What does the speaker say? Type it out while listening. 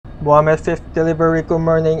Mohammed 5th delivery, good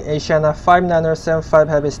morning. Asiana 5975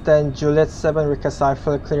 Heavy stand, Juliet 7 request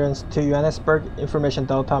full clearance to Johannesburg. Information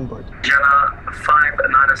Delta on board. Asiana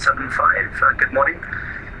 5975, good morning.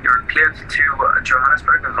 You're cleared to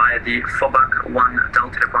Johannesburg via the FAOR 1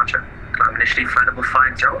 Delta departure. Climb initially flight level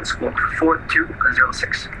 50, squawk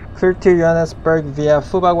 4206. Clear to Johannesburg via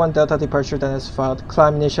FAOR 1 Delta departure, then is filed.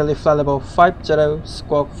 Climb initially flight level 50,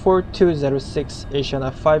 squawk 4206,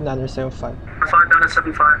 Asiana 5975.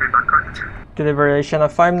 5975, be back correct. Delivery Asiana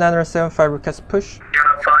 5975, request push.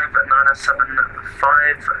 Asiana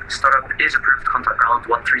 5975, startup is approved, contact ground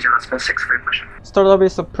 130.6 for your push. Startup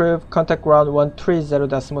is approved, contact ground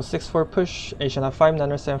 130.6 for push, Asiana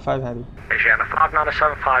 5975 Heavy. Asiana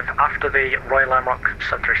 5975, after the Royal Airmark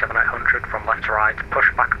 737-800 from left to right, push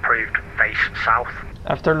back approved, face south.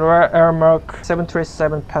 After Royal Airmark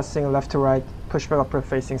 737 passing left to right, pushback approved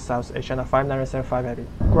facing south, Asiana 5975 Heavy.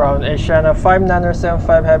 Ground Asiana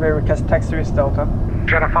 5975 Heavy, request taxi with Delta.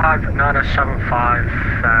 Asiana 5975,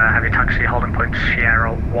 heavy taxi holding point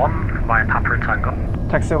Sierra 1 via Papa and Tango.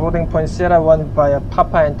 Taxi holding point Sierra 1 via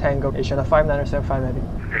Papa and Tango, Asiana 5975 Heavy.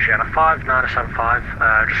 Asiana 5975,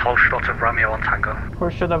 just hold short of Romeo on Tango.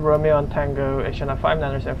 Hold short of Romeo on Tango, Asiana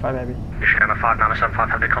 5975 Heavy. Asiana 5975,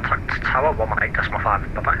 heavy contact Tower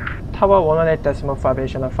 118.5, bye bye. Tower 118.5,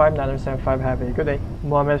 Asiana 5975 Heavy. Good day.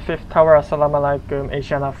 Mohammed 5th Tower, Assalamu alaikum.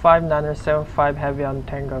 Asiana 5975 Heavy on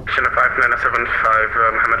Tango. Asiana 5975,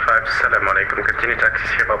 Mohammed 5, Assalamu alaikum. Continue taxi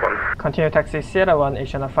Sierra 1. Continue taxi Sierra 1,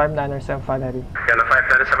 Asiana 5975 Heavy. Asiana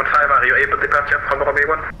 5975, are you able to departure from Romeo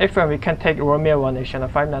 1? Affirm, we can take Romeo 1, Asiana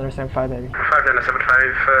 5975 Heavy.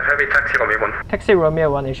 5975, heavy taxi Romeo 1. Taxi Romeo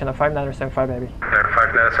 1, Asiana 5975 Heavy.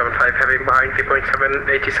 5975, heavy behind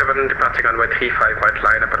 3.787, departing runway 35, right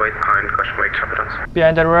line up and wait behind, caution wake turbulence.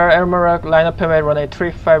 Behind the Royal Airmark, line up permit, runway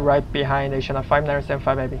 35 right behind, Asiana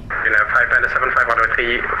 5975 Heavy. 5975, runway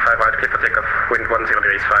 35 right, clear for takeoff, wind 10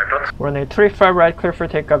 degrees 5 knots. Runway 35 right, clear for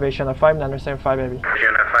takeoff, Asiana 5975 Heavy.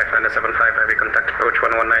 Asiana 5975, heavy contact approach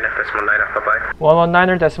 119.9, bye-bye.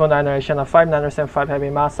 119.9, Asiana 5975 Heavy,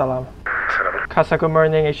 Masalam. Casa, good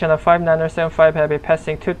morning. Asiana 5975 Heavy,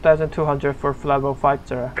 passing 2200 for flight level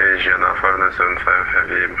 50. Asiana 5975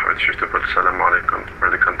 Heavy, Mohammed 5th approach, Assalamu alaikum.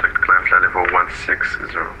 Ready contact, climb flight level 160.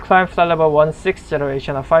 Climb flight level 160,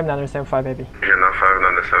 Asiana 5975 Heavy. Asiana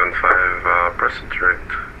 5975, press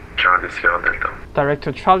direct, Charlie Sierra Delta. Direct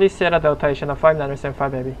to Charlie Sierra Delta, Asiana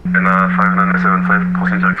 5975 Heavy. Asiana 5975,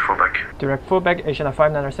 proceed direct fallback. Direct fallback, Asiana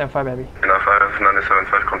 5975 Heavy. Asiana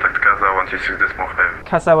 5975, contact Casa 126.5.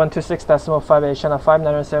 Casa 126.5, Asiana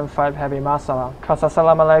 5975 Heavy, Masalam. Casa,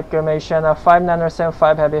 salam alaikum. Asiana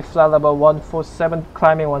 5975 Heavy, flight level 147,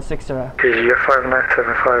 climbing 160. Asia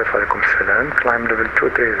 5975, alaikum salam, climb level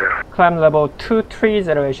 230. Climb level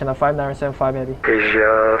 230, Asiana 5975 Heavy.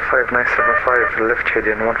 Asia 5975, left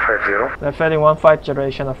heading 150. Left heading 150,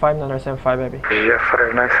 Asiana 5975 Heavy. Asia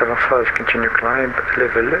 5975, continue climb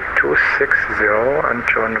level 260 and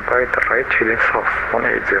turn by the right heading south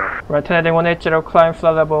 180. Right heading 180, climb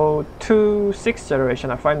flight level 260,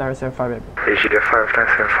 Asiana 5975 Heavy. Asia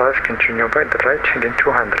 5975, continue by the right heading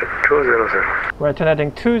 200, 200. Right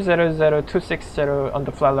heading 200, 260 on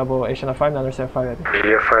the flight level, Asiana 5975 Heavy.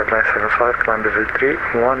 Asia 5975, climb level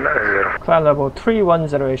 310. Climb level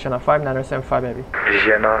 310, Asiana 5975 Heavy.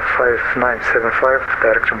 Asiana 5975,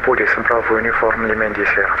 direction police, Bravo uniform, Lima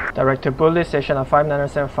Sierra. Direct to Bully, Asiana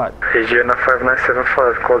 5975. Asiana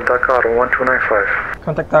 5975, call Dakar 1295.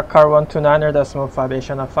 Contact Dakar 129.5,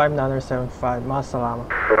 Asiana 5975, Masalama.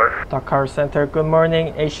 Right. Dakar Center, good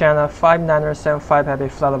morning. Asiana 5975 Heavy,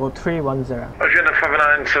 flight level 310. Asiana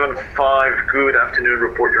 5975, good afternoon,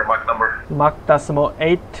 report your Mach number. Mach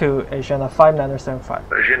 82, Asiana 5975.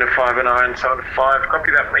 Asiana 5975,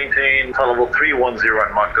 copy that, maintain flight level 310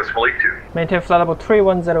 at Mach 82. Maintain flight level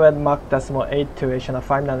 310 at Mach 82, Asiana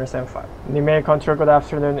 5975. Numeric control, good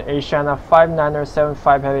afternoon. Asiana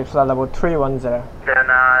 5975 Heavy, flight level 310.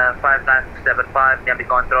 Asiana 5975, Yankee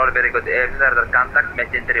control, very good air, contact,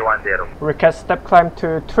 maintain 310. Request step climb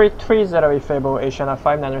to 330 if able, Asiana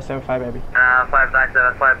 5975 Heavy.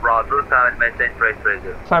 5975, broad route, climb and maintain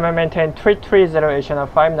 330. Climb and maintain 330, Asiana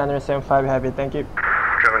 5975 Heavy, thank you.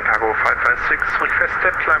 German Cargo 556, request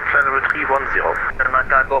step climb flight level 310. German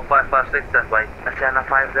Cargo 556, that's right. Asiana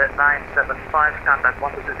 5975, contact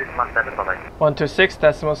 126.7, bye-bye.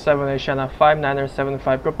 126.7, Asiana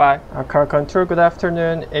 5975, goodbye. Our car control, good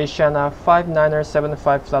afternoon. Asiana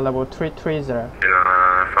 5975, flight level 330.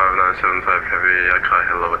 Asiana 5975, heavy Accra,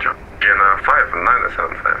 hello, John. Asiana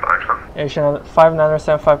 5975, Accra. Asiana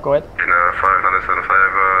 5975, go ahead. Asiana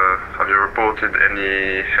 5975, have you reported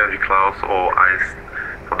any heavy clouds or ice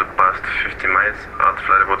for the last 50 miles at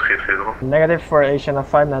flight level 330. Negative for Asiana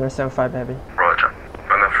 5975 Heavy. Roger.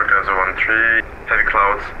 Namafrikaeso 13, heavy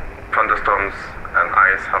clouds, thunderstorms and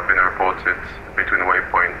ice have been reported between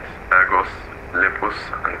waypoint Argos, Lepus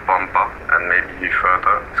and Pampa, and maybe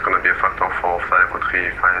further. It's going to be a factor for flight level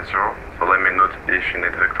 350, so let me know if you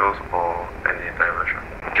need vectors or any diversion.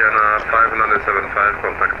 Jana 5975,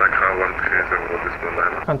 contact Accra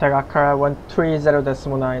 130.9. Contact Accra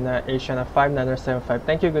 130.9, Asiana 5975.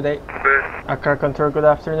 Thank you, good day. Accra Control, good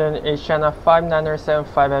afternoon. Asiana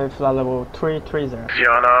 5975, Heavy flight level 330.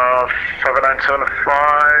 Gianna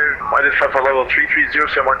 5975, minus 5 for level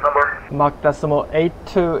 330, same mark number. Mach decimal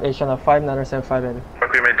 82, Asiana 5975, Heavy.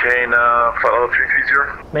 We maintain flight level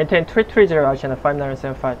 330. Maintain 330, Asiana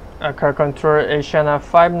 5975. Accra Control, Asiana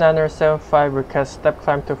 5975, request step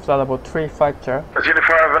climb to flight level 350. Gianna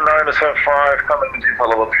 5975, come and maintain flight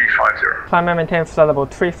level 350. Climb and maintain flight level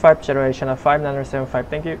 350, Asiana 5975,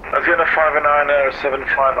 thank you. Gianna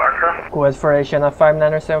 5975, Accra. Go ahead for Asiana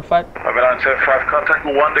 5975. 5975, contact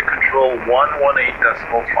Rwanda Control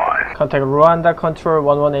 118.5. Contact Rwanda Control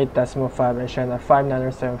 118.5, Asiana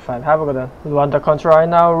 5975. Have a good one. Rwanda Control, I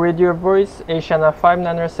now read your voice. Asiana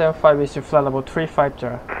 5975 is your flight level 350.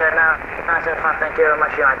 Asiana 5975, thank you very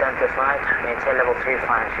much. You identified. Maintain level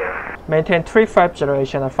 350. Maintain 350,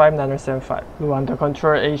 Asiana 5975. Rwanda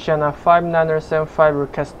Control, Asiana 5975,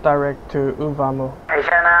 request direct to Uvamu.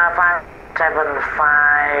 Asiana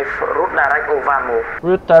 575, route direct Uvamu.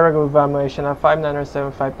 Route direct Uvamu, Asiana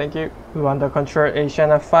 5975, thank you. Rwanda Control,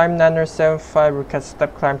 Asiana 5975, request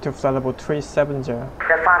step climb to flight level 370.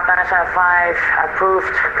 The 5975,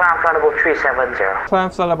 approved, climb flight level 370. Climb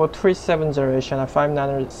flight level 370, Asiana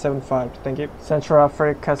 5975, thank you. Central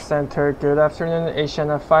Africa Center, good afternoon.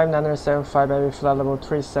 Asiana 5975, Heavy flight level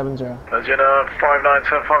 370. Gianna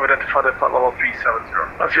 5975, identified at flight level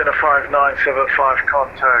 370. Gianna 5975,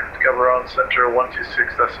 contact Gaborone Center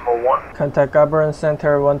 126.1. Contact Gaborone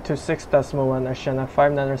Center 126.1, Asiana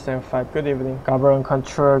 5975. Good evening. Gaborone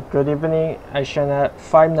Control, good evening. Asiana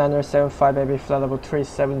 5975, Heavy flight level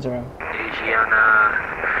 370. Asiana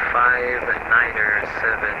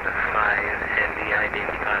 5975, heavy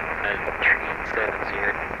identified at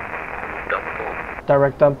 370, double.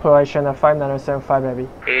 Direct dump, Asiana 5975, Heavy.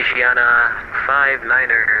 Asiana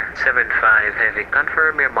 5975, heavy,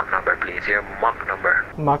 confirm your Mach number please, your Mach number.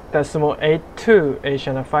 Mach decimal 82,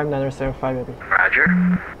 Asiana 5975, Heavy. Roger.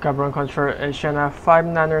 Gaborone Control, Asiana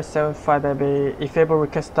 5975, Heavy. If able,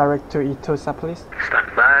 request direct to Itosa, please.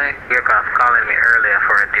 Stand by. Aircraft calling me earlier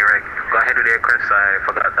for a direct. Go ahead with the request, I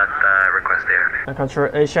forgot that request there. Control,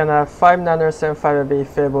 Asiana 5975, Heavy.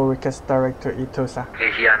 If able, request direct to Itosa.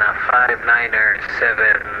 Asiana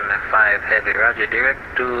 5975, heavy, roger, direct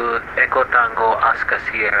to Echo Tango Oscar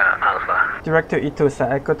Sierra Alpha. Direct to Itosa,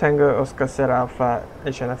 Echo Tango Oscar Sierra Alpha,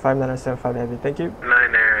 Asiana 5975, Heavy. Thank you.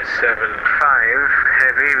 975,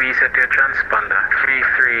 heavy, reset your transponder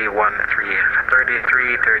 3313,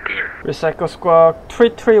 3313. Recycle Squawk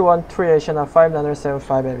 3313, Asiana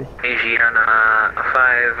 5975, Heavy. Asiana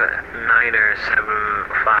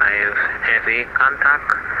 5975, heavy,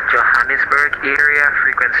 contact Johannesburg area,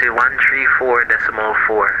 frequency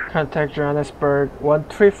 134.4. Contact Johannesburg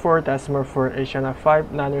 134.4, Asiana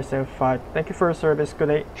 5975. Thank you for your service. Good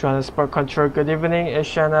day. Johannesburg Control, good evening.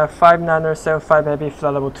 Asiana 5975, Heavy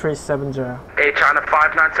flight level 370. China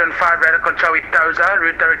 5975, radar control with Toza,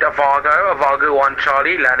 route direct Avago 1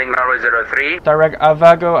 Charlie, landing runway 03. Direct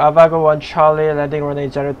Avago 1 Charlie, landing runway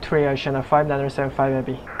 03, Asiana 5975,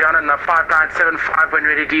 Heavy. China 5975, when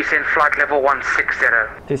ready, descend flight level 160.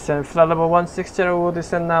 Descend flight level 160, will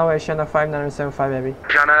descend now, Asiana 5975, Heavy.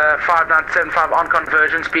 China 5975, on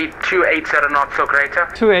conversion speed 280 knots or greater.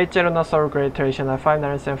 280 knots or greater, Asiana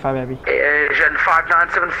 5975, Heavy. Asian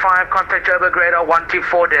 5975, contact Joburg radar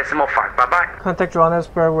 124.5, bye bye. Contact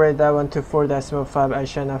Johannesburg radar 124.5,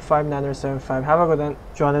 Asiana 5975. Have a good one.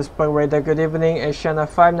 Johannesburg radar, good evening. Asiana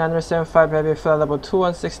 5975, Heavy flight level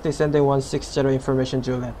 2160, descending 160, information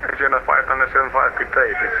Juliet. Asiana 5975, good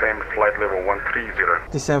day, descend flight level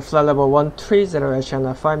 130. Descend flight level 130,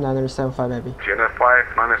 Asiana 5975, Heavy. Asiana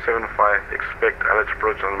 5975, expect LH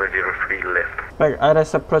approach runway 03 left. Back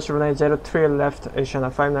IRS approach runway 03 left, Asiana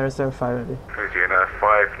 5975, Heavy. Asiana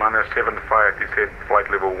 5975, descend flight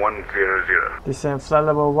level 100. Descend flight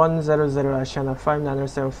level 100, Asiana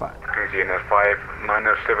 5975. Asiana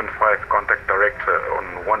 5975, contact director on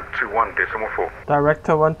 121.4.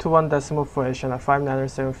 Director 121.4, Asiana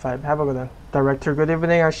 5975. Have a good one. Director, good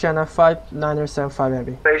evening, Asiana 5975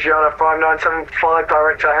 Heavy. Asiana 5975,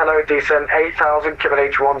 Director, hello, descent 8000,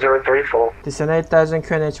 QNH 1034. Descent 8000,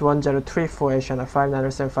 QNH 1034, Asiana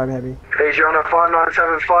 5975 Heavy. Asiana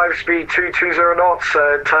 5975, speed 220 knots,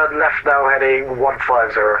 turn left now heading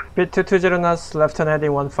 150. Speed 220 knots, left turn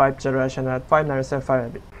heading 150, Asiana 5975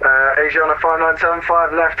 Heavy. Asiana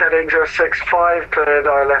 5975, left heading 065, cleared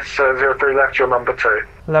ILS 03 left, your number 2.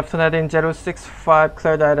 Left turn heading 065,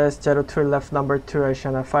 cleared ILS 03 left, number 2,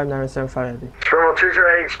 Asiana 5975 Heavy. Terminal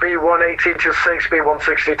 208, speed 180 to 6, speed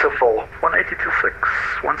 160 to 4. 180 to 6,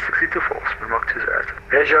 160 to 4, Springbok 20.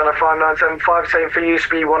 Asiana 5975, same for you,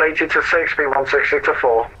 speed 180 to 6, speed 160 to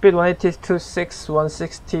 4. Speed 180 to 6,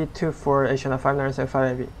 160 to 4, Asiana 5975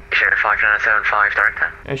 Heavy. Asiana 5975, Director.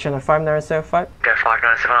 Asiana 5975. Go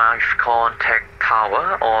 5975, contact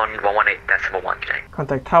tower on 118.1 today.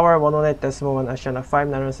 Contact tower 118.1, Asiana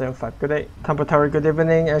 5975. Good day. Tampa Tower, good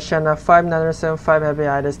evening, Asiana 5975 Heavy,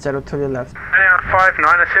 ILS 02 left.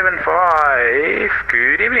 5975,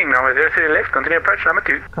 good evening, number 03 left, continue approach number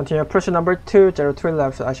 2. Continue approach number 2, 03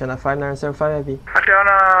 left, Asiana 5975 Heavy.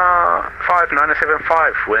 Asiana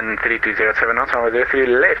 5975, wind 3207 knots, number 03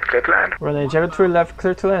 left, clear to land. Runway 03 left,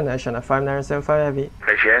 clear to land, Asiana 5975 Heavy.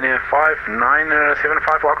 Asiana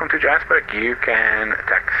 5975, welcome to Johannesburg. You can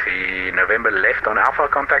taxi November left on Alpha,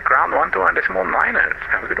 contact ground 121.9.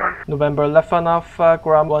 Have a good one. November left on Alpha,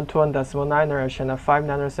 ground 121.9, Asiana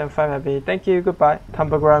 5975 Heavy. Thank you, goodbye.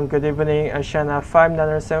 Tampa ground, good evening, Asiana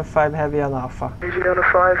 5975 Heavy on Alpha. Asiana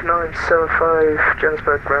 5975,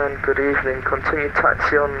 Johannesburg ground, good evening. Continue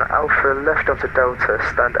taxi on Alpha, left onto Delta,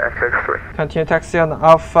 stand Echo 3. Continue taxi on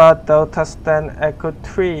Alpha, Delta, stand Echo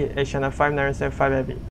 3, Asiana 5975 Heavy.